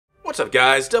What's up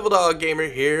guys,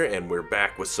 TheDevildogGamer here, and we're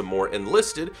back with some more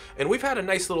Enlisted, and we've had a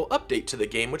nice little update to the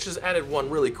game which has added one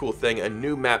really cool thing, a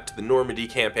new map to the Normandy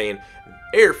campaign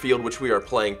airfield, which we are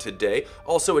playing today.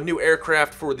 Also a new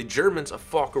aircraft for the Germans, a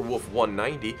Focke-Wulf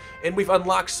 190, and we've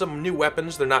unlocked some new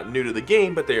weapons. They're not new to the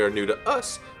game, but they are new to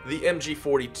us. The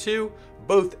MG42,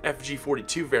 both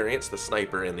FG42 variants, the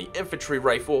sniper and the infantry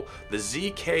rifle, the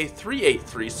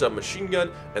ZK383 submachine gun,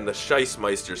 and the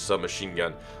Scheissmeister submachine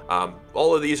gun.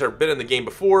 All of these have been in the game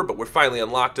before, but we're finally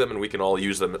unlocked them and we can all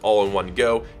use them all in one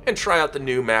go and try out the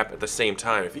new map at the same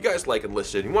time. If you guys like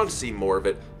Enlisted and you want to see more of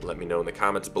it, let me know in the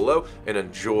comments below and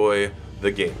enjoy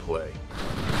the gameplay.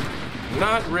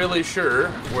 Not really sure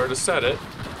where to set it.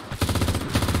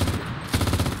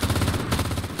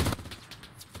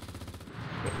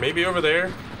 Maybe over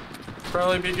there?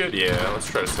 Probably be good. Yeah, let's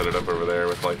try to set it up over there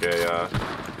with like a,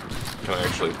 can I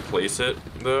actually place it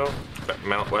though?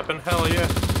 Mount weapon? Hell yeah.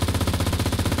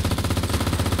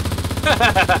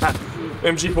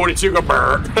 MG42 go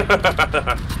burn.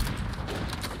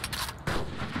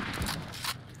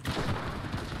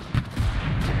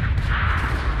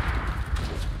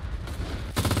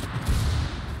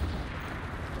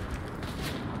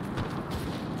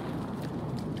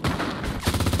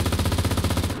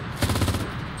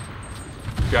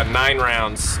 Got 9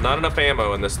 rounds. Not enough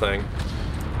ammo in this thing.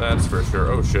 That's for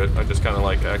sure. Oh shit, I just kind of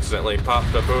like accidentally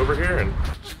popped up over here and...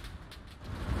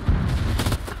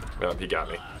 Oh, he got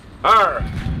me. Alright.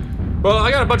 Well,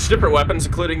 I got a bunch of different weapons,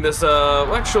 including this,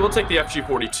 well, actually, we'll take the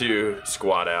FG42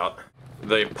 squad out.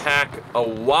 They pack a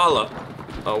wallop.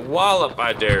 A wallop,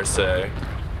 I dare say.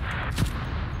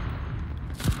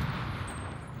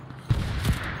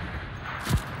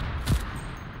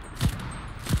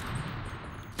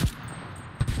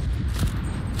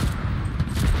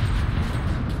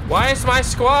 Why is my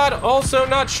squad also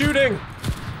not shooting?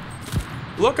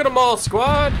 Look at them all,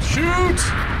 squad. Shoot!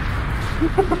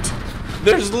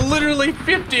 There's literally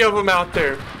 50 of them out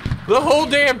there. The whole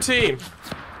damn team.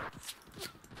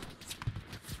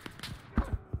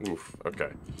 Oof,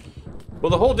 okay. Well,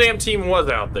 the whole damn team was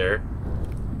out there.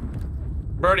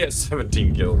 We're already at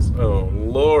 17 kills. Oh,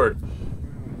 Lord.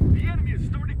 The enemy has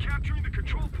started capturing the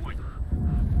control point.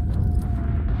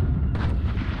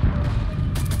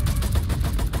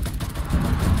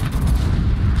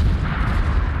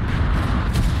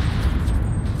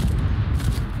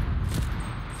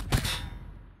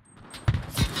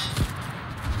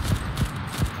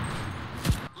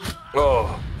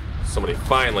 Oh, somebody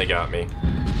finally got me.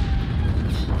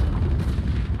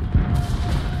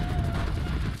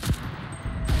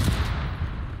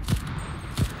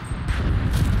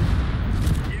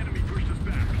 The enemy pushed us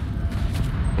back.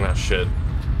 Ah, shit.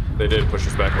 They did push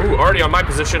us back. Ooh, already on my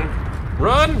position.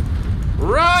 Run!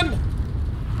 Run!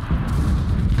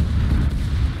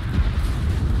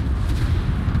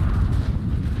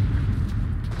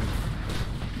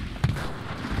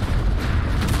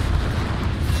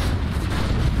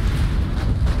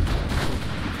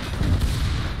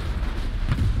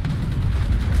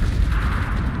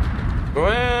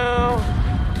 Well,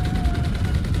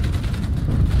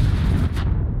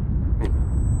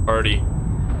 already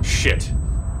shit.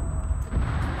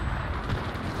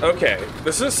 Okay,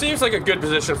 this just seems like a good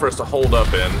position for us to hold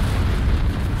up in.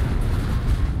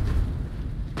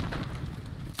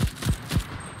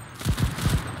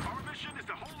 Our mission is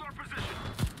to hold our position.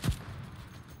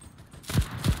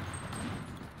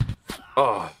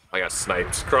 Oh, I got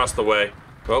sniped across the way.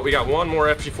 Well, we got one more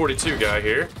FG42 guy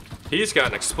here. He's got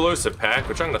an explosive pack,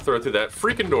 which I'm gonna throw through that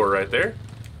freaking door right there.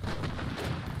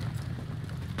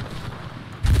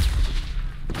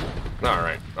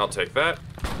 Alright, I'll take that.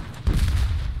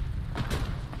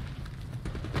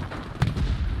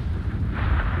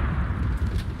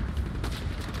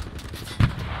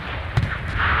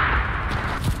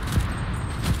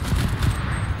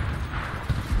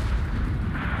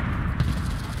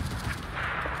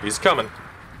 He's coming.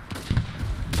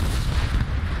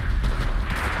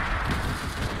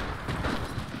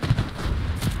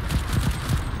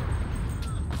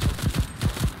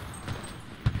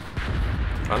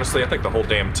 Honestly, I think the whole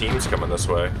damn team's coming this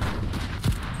way.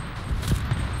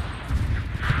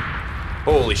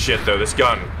 Holy shit, though, this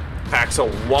gun packs a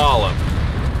wallop.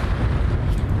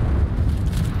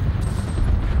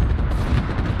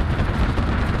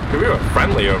 Dude, we have a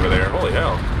friendly over there. Holy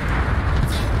hell.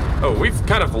 Oh, we've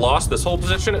kind of lost this whole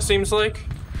position, it seems like.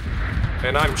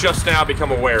 And I'm just now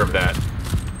become aware of that.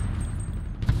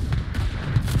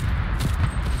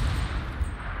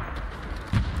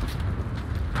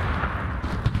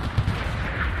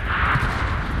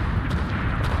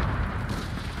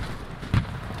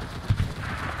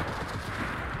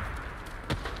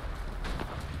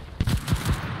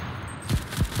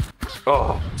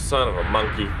 Oh, son of a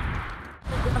monkey.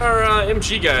 Our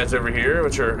MG guys over here,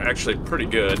 which are actually pretty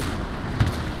good.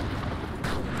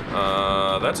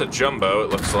 That's a jumbo, it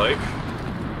looks like.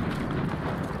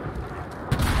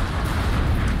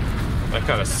 That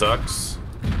kind of sucks.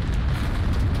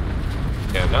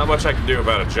 Yeah, not much I can do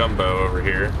about a jumbo over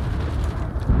here.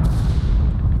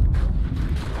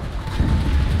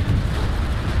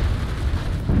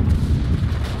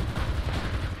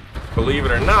 Believe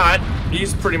it or not,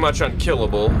 he's pretty much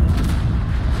unkillable.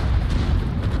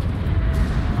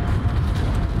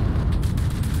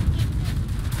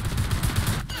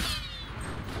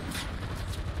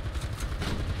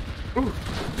 Ooh.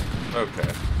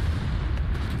 Okay.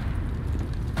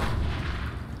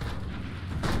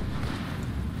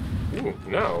 Ooh,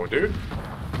 no, dude.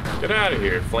 Get out of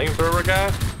here, flamethrower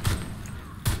guy.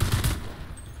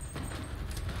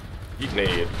 Eat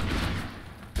nade.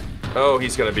 Oh,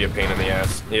 he's gonna be a pain in the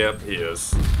ass. Yep, he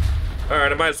is.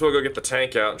 Alright, I might as well go get the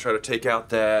tank out and try to take out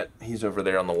that. He's over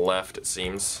there on the left, it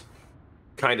seems.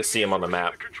 Kinda see him on the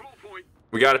map.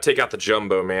 We gotta take out the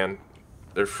jumbo, man.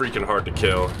 They're freaking hard to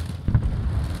kill.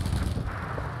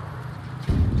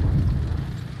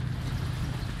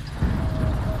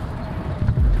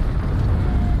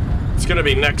 It's gonna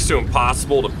be next to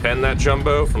impossible to pen that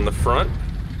jumbo from the front.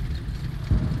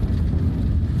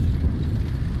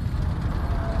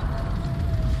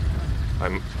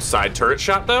 I'm side turret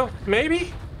shot though?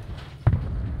 Maybe?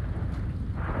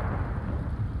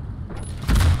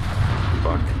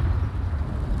 Fuck.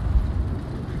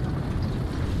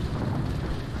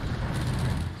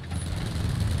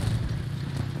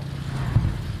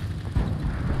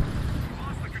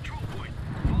 Lost the control point.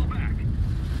 Fall back.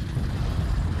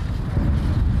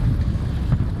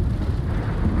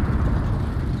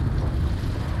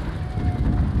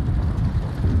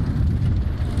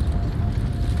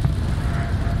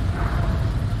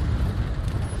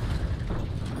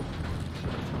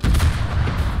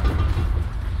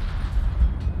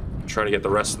 Trying to get the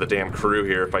rest of the damn crew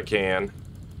here if I can.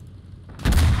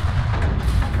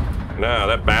 No,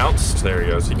 that bounced. There he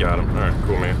goes. He got him. Alright,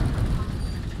 cool, man.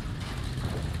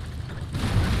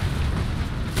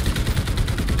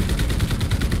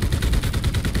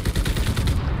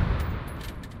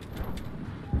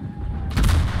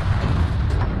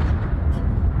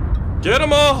 Get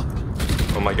them all!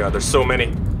 Oh my god, there's so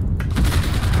many.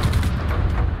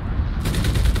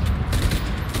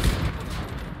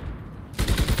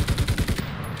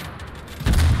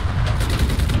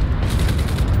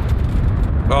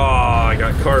 Oh, I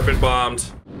got carpet bombed.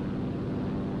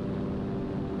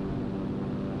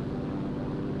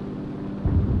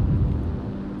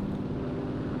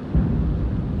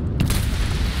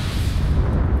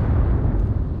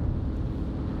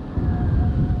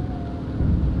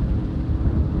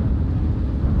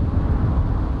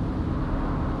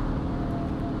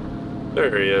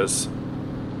 There he is.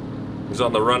 He's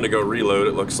on the run to go reload,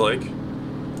 it looks like.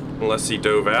 Unless he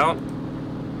dove out.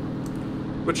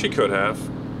 Which he could have.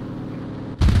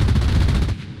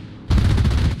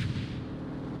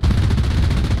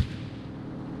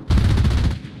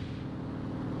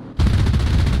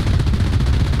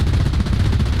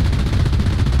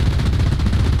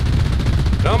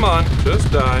 Come on,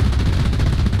 just die.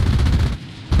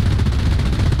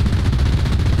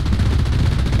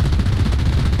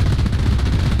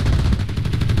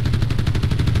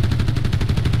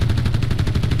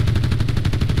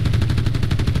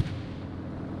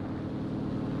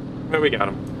 We got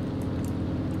him.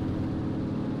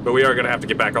 But we are gonna have to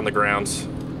get back on the ground,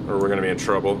 or we're gonna be in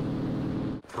trouble.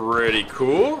 Pretty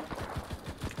cool.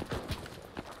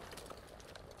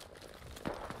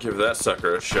 Give that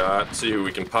sucker a shot, see who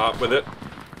we can pop with it.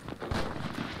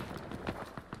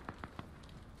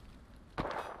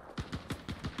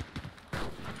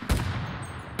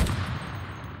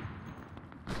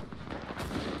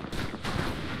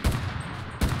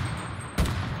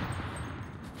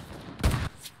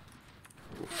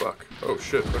 Fuck. Oh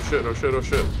shit, oh shit, oh shit, oh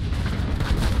shit.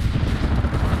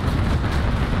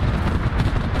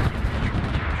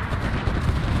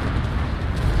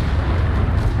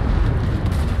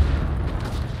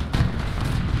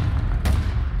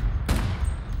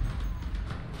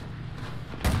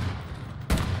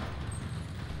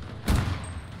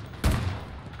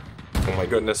 Oh my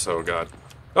goodness, oh god.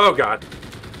 Oh god.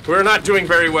 We're not doing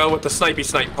very well with the snipey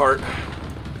snipe part.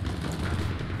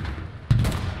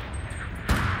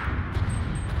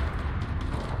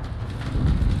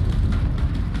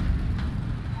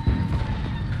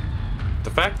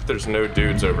 The fact that there's no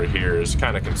dudes over here is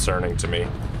kind of concerning to me.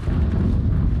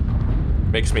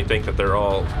 Makes me think that they're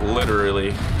all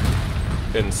literally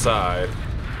inside.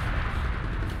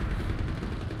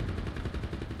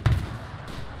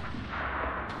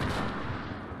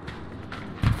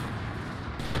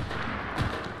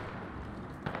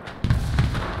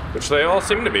 Which they all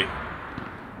seem to be.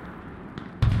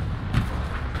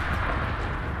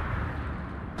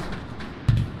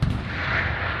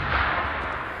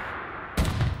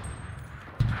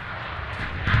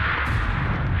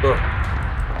 Ugh.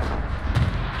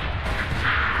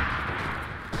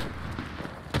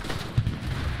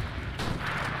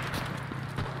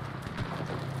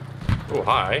 Oh,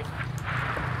 hi.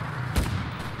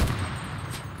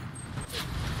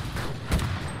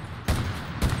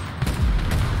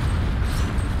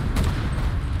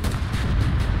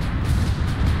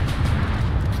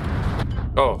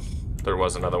 Oh, there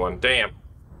was another one. Damn.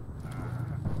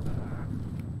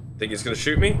 Think he's gonna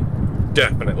shoot me?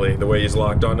 Definitely, the way he's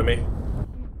locked onto me.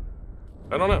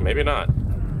 I don't know, maybe not.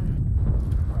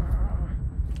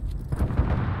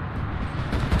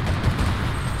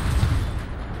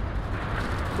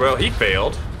 Well, he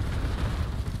failed.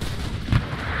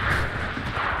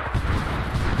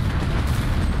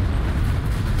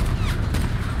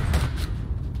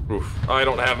 Oof. I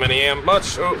don't have many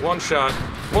much. Oh, one shot.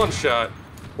 One shot.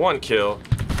 One kill.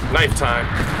 Knife time.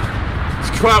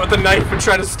 Let's go out with a knife and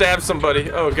try to stab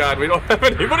somebody. Oh god, we don't have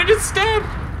anybody to stab.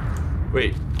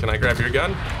 Wait, can I grab your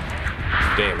gun?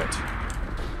 Damn it.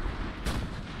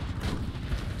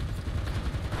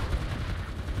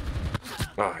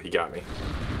 Ah, he got me.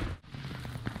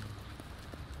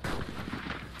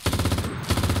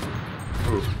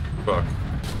 Ooh, fuck.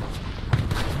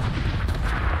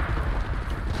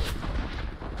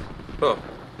 Oh,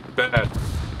 bad.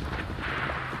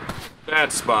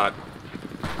 Bad spot.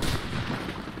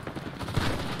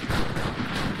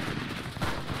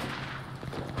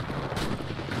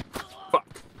 Fuck.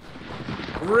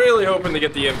 Really hoping to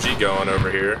get the MG going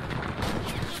over here.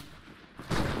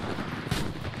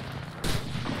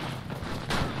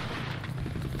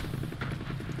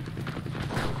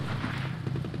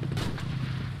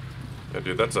 Yeah,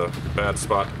 dude, that's a bad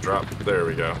spot to drop. There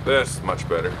we go. That's much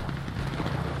better.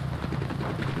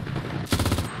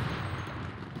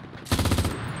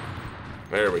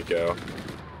 There we go.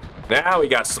 Now we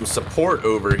got some support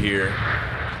over here.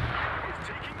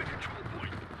 Taking the control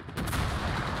point.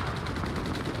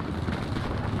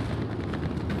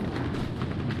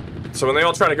 So when they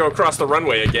all try to go across the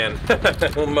runway again,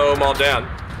 we'll mow them all down.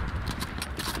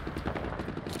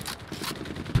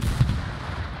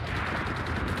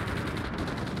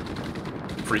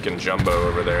 Freaking Jumbo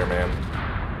over there, man.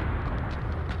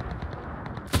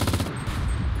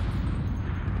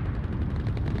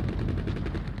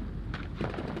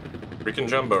 Freaking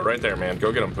Jumbo right there, man.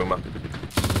 Go get him, Puma.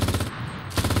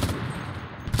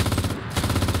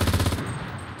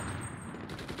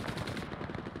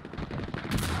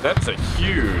 That's a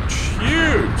huge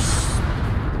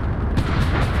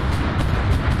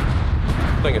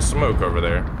thing of smoke over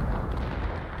there.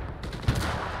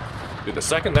 Dude, the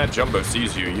second that Jumbo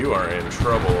sees you, you are in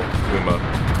trouble, Puma.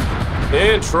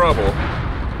 In trouble.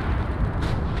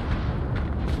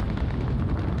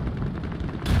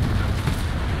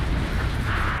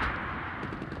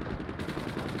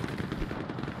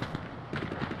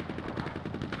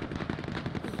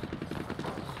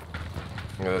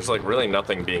 There's like really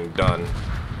nothing being done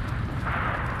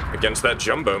against that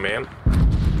Jumbo, man.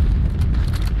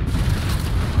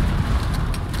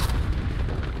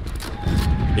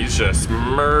 He's just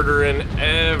murdering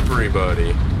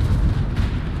everybody.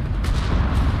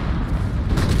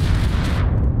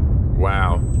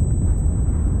 Wow.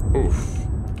 Oof.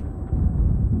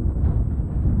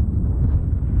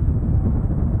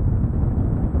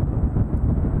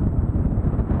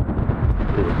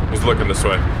 Ooh, he's looking this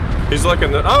way. He's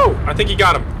looking the— oh! I think he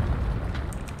got him.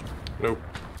 Nope.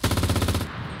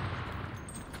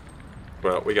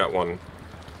 Well, we got one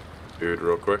dude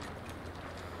real quick.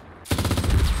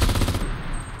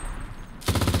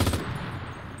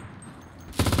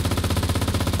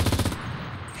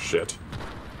 Shit.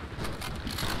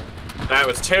 That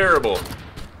was terrible.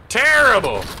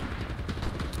 Terrible!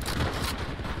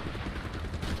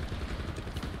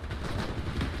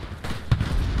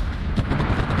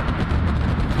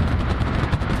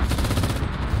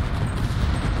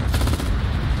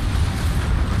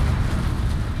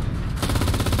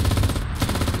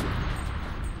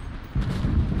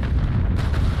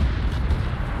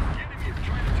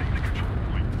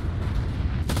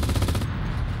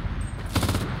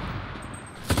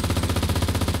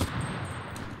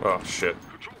 Oh, shit.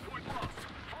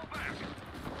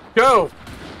 Go!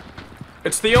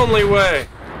 It's the only way!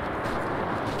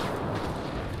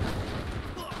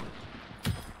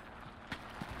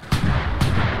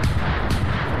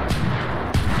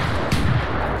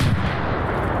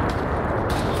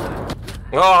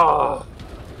 Oh!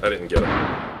 I didn't get him.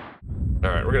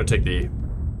 Alright, we're gonna take the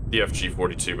the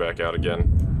FG-42 back out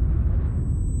again.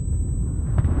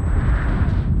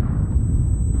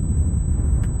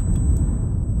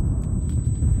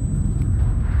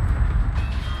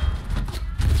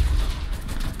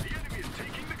 The enemy is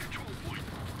taking the control point.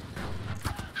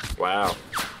 Wow.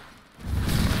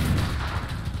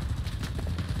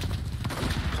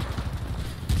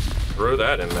 Throw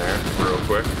that in there real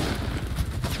quick.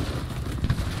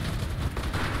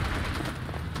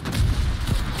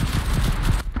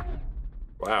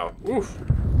 Wow. Oof.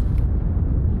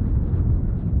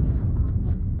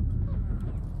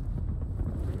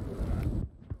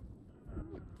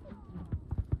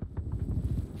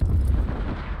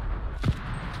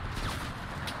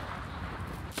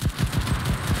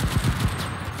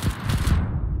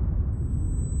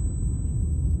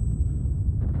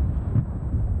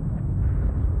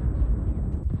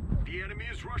 The enemy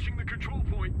is rushing the control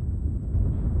point.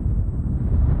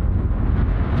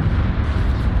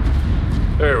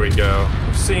 There we go.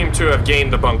 Seem to have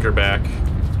gained the bunker back.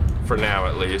 For now,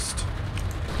 at least.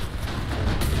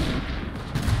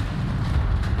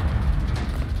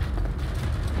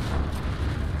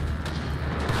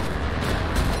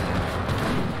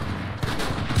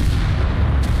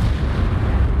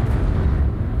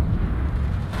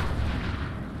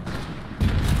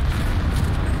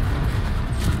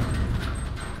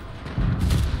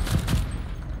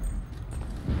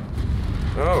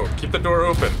 Oh, keep the door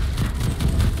open.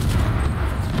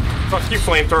 Fuck you,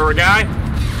 flamethrower guy.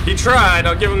 He tried,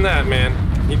 I'll give him that, man.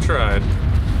 He tried.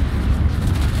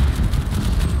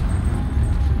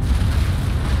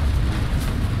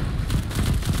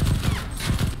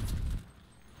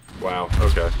 Wow,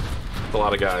 okay. That's a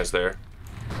lot of guys there.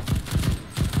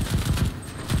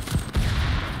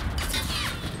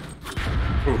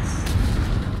 Oof.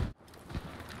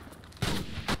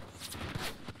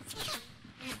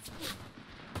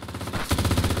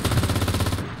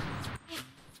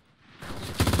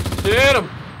 Get him!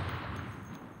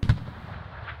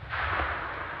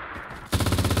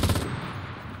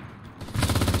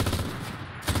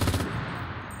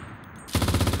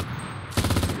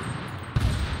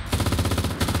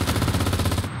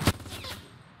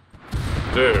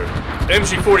 Dude,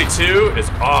 MG42 is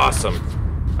awesome.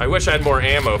 I wish I had more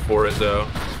ammo for it, though.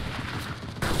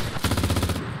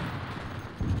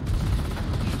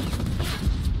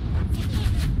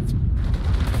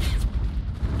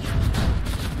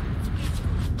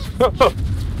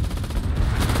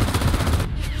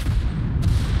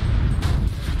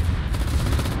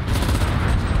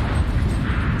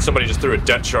 Somebody just threw a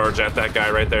debt charge at that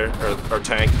guy right there, or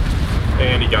tank,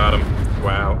 and he got him.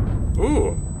 Wow.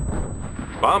 Ooh.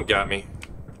 Bomb got me.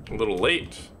 A little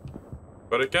late,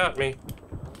 but it got me.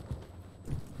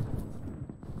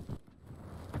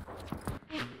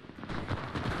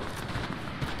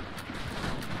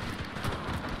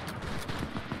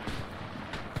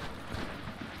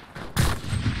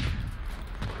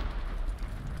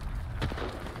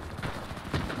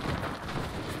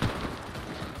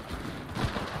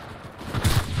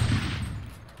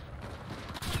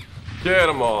 Get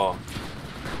them all.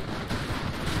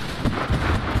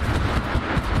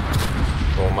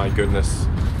 Oh my goodness.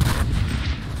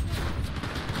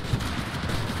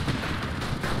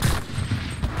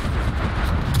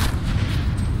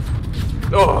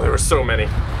 Oh, there were so many.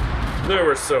 There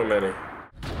were so many.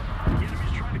 The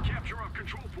enemy's trying to capture our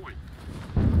control point.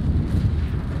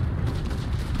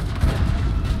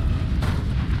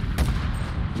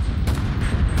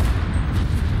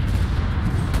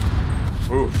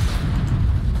 Oof.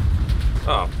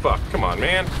 Oh, fuck. Come on,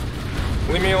 man.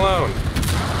 Leave me alone.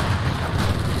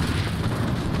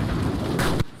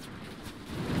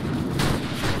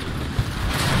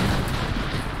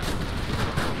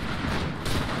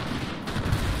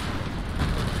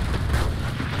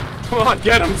 Come on,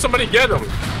 get him! Somebody get him!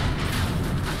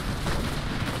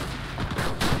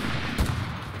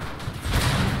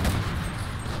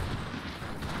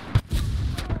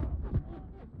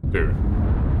 Dude.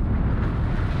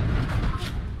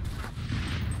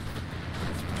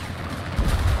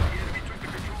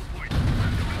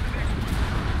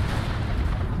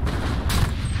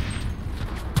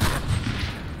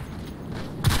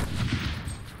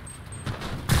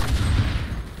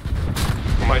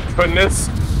 Oh my goodness!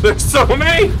 There's so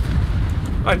many!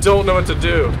 I don't know what to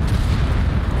do.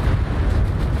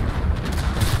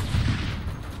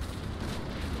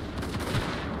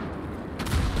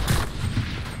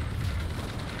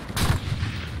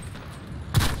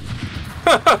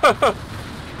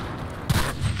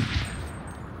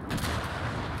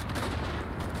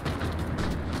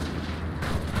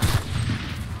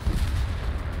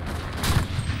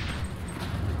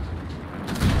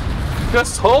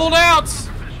 Just hold out!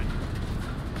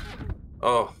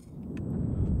 Oh.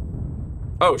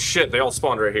 Oh shit, they all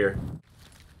spawned right here.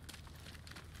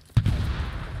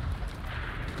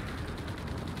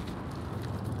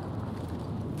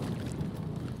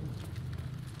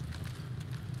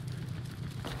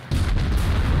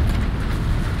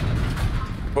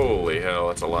 Holy hell,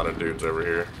 that's a lot of dudes over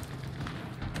here.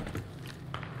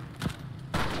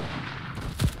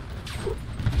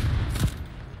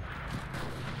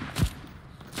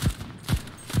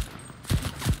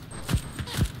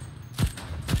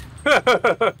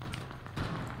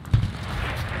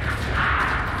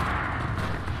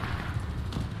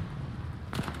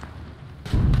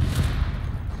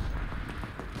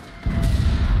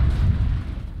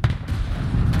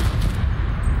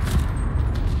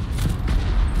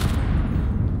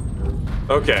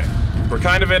 Okay, we're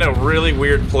kind of in a really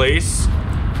weird place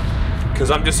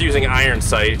because I'm just using iron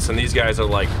sights and these guys are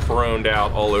like proned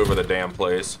out all over the damn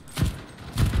place.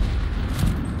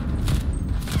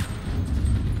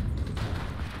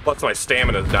 Plus my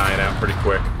stamina's dying out pretty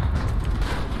quick.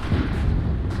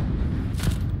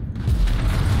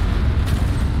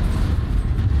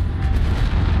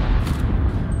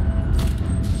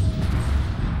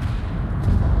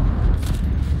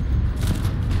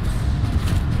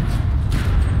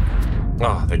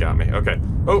 Oh, they got me. Okay.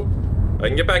 Oh, I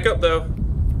can get back up though.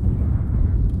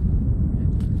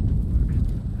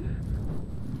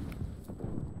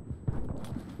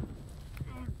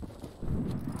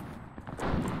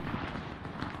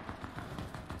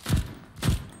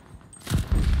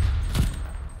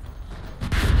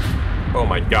 Oh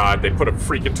my god, they put a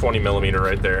freaking 20mm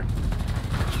right there.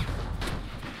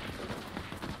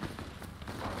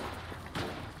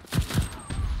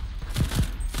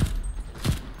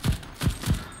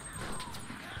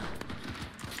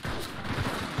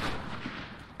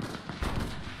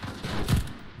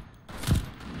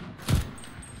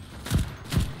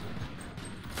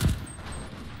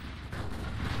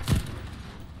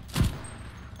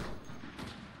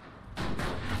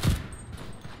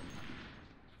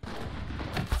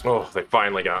 Oh, they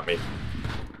finally got me.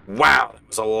 Wow, that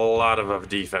was a lot of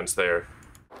defense there.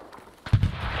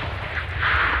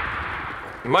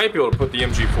 Might be able to put the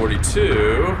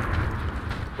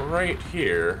MG42 right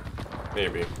here.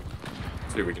 Maybe.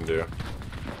 See what we can do.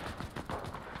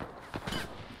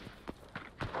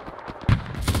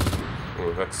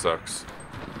 Oh, that sucks.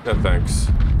 No thanks.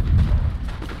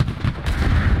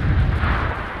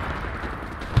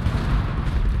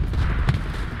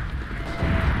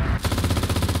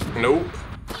 Nope.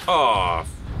 Aw,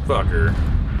 fucker.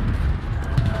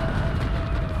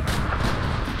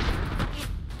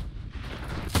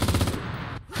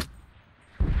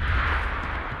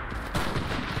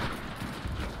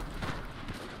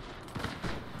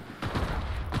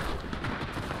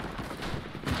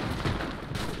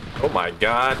 Oh my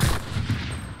god.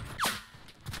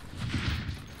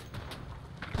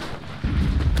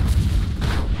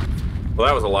 Well,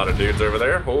 that was a lot of dudes over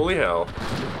there. Holy hell.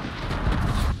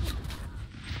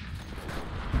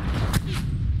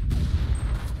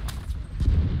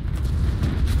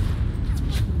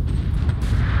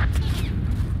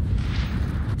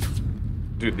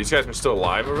 Dude, these guys are still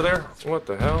alive over there? What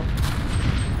the hell?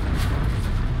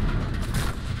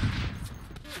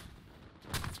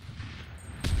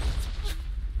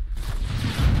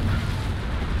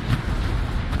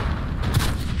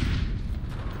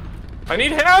 I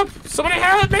need help! Somebody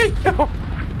help me!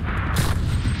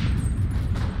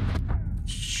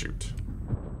 Shoot.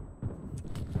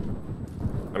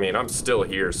 I mean, I'm still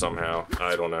here somehow.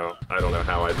 I don't know. I don't know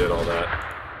how I did all that.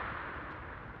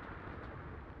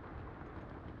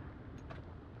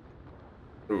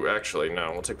 Ooh, actually,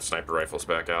 no. We'll take the sniper rifles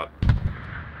back out.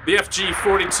 The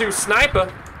FG-42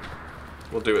 sniper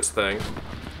will do its thing.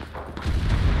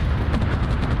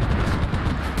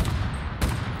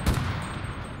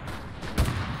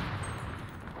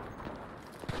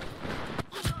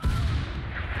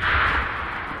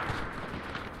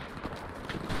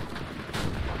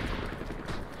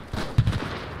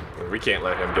 We can't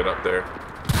let him get up there.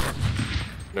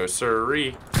 No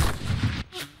sirree.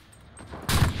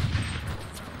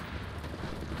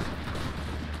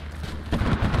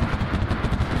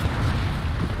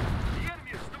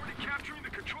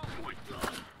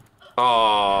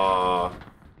 Aww.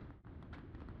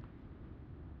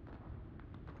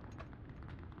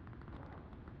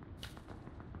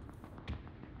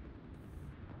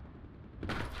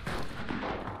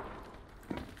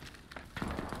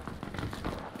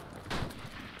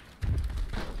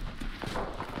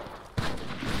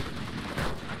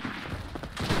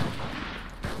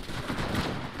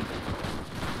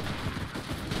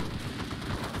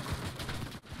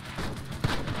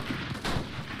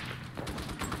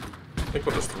 I think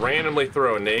we'll just randomly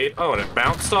throw a nade. Oh, and it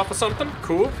bounced off of something?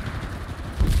 Cool.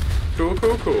 Cool,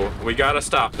 cool, cool. We gotta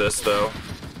stop this, though.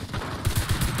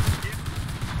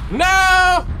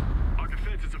 No! Our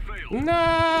defense is a fail.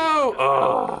 No!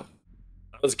 Oh.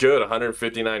 That was good.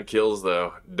 159 kills,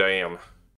 though. Damn.